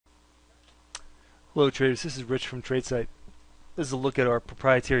Hello traders, this is Rich from tradesight. This is a look at our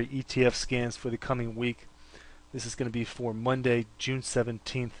proprietary ETF scans for the coming week. This is going to be for Monday, June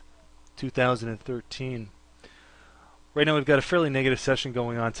 17th, 2013. Right now we've got a fairly negative session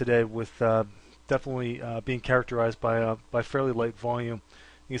going on today with definitely being characterized by fairly light volume.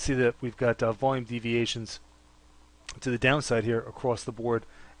 You can see that we've got volume deviations to the downside here across the board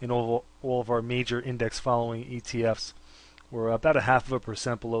in all of our major index following ETFs. We're about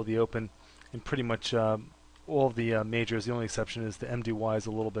 0.5% below the open in pretty much all of the majors. The only exception is the MDY is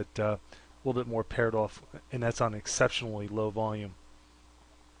a little bit more paired off, and that's on exceptionally low volume.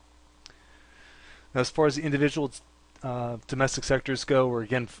 Now, as far as the individual domestic sectors go, we're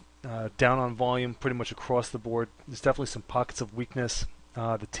again down on volume pretty much across the board. There's definitely some pockets of weakness.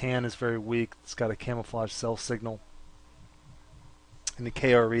 The TAN is very weak. It's got a camouflage sell signal. And the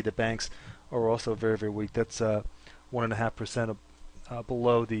KRE, the banks, are also very, very weak. That's 1.5%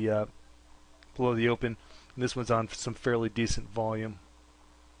 below the open. And this one's on some fairly decent volume.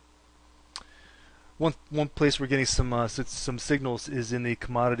 One place we're getting some signals is in the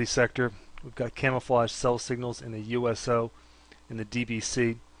commodity sector. We've got camouflage sell signals in the USO, in the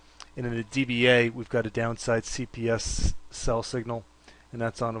DBC, and in the DBA we've got a downside CPS sell signal, and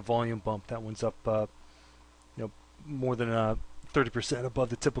that's on a volume bump. That one's up, more than 30% above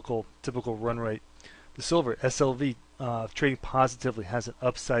the typical run rate. The silver SLV trading positively has an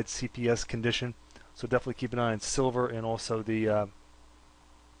upside CPS condition, so definitely keep an eye on silver and also the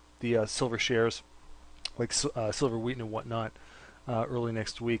silver shares like Silver Wheaton and whatnot early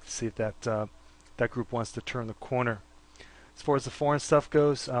next week to see if that group wants to turn the corner. As far as the foreign stuff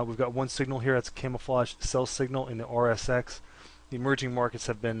goes, we've got one signal here. That's a camouflage sell signal in the RSX. The emerging markets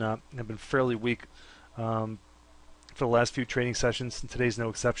have been fairly weak for the last few trading sessions, and today's no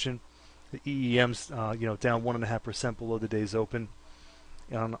exception. The EEM's down 1.5% below the day's open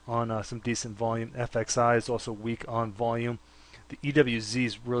on some decent volume. FXI is also weak on volume. The EWZ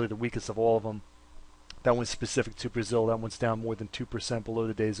is really the weakest of all of them. That one's specific to Brazil. That one's down more than 2% below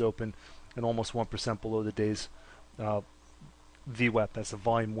the day's open and almost 1% below the day's VWAP. That's a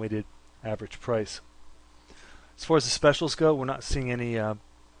volume-weighted average price. As far as the specials go, we're not seeing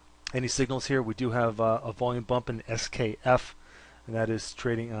any signals here. We do have a volume bump in SKF, and that is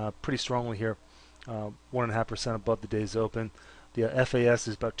trading pretty strongly here, 1.5% above the day's open. The FAS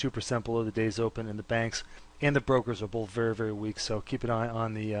is about 2% below the day's open, and the banks and the brokers are both very, very weak. So keep an eye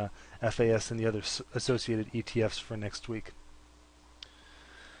on the FAS and the other associated ETFs for next week.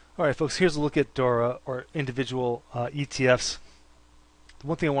 All right, folks, here's a look at our individual ETFs. The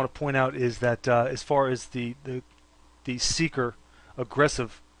one thing I want to point out is that as far as the Seeker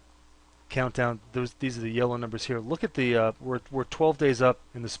aggressive countdown, these are the yellow numbers here. Look at the we're 12 days up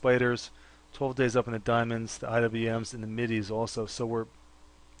in the spiders, 12 days up in the diamonds, the IWMs, and the middies also. So we're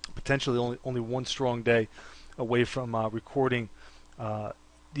potentially only one strong day away from recording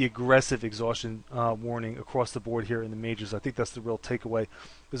the aggressive exhaustion warning across the board here in the majors. I think that's the real takeaway.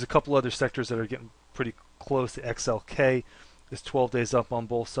 There's a couple other sectors that are getting pretty close. The XLK is 12 days up on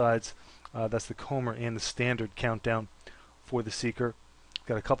both sides. That's the Comer and the Standard countdown for the Seeker.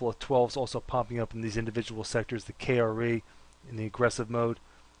 Got a couple of 12s also popping up in these individual sectors. The KRE in the aggressive mode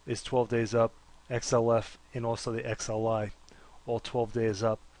is 12 days up. XLF and also the XLI, all 12 days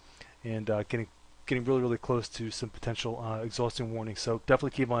up, and getting really, really close to some potential exhausting warnings. So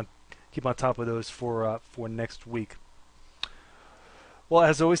definitely keep on top of those for next week. Well,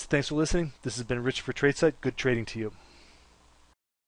 as always, thanks for listening. This has been Rich for tradesight. Good trading to you.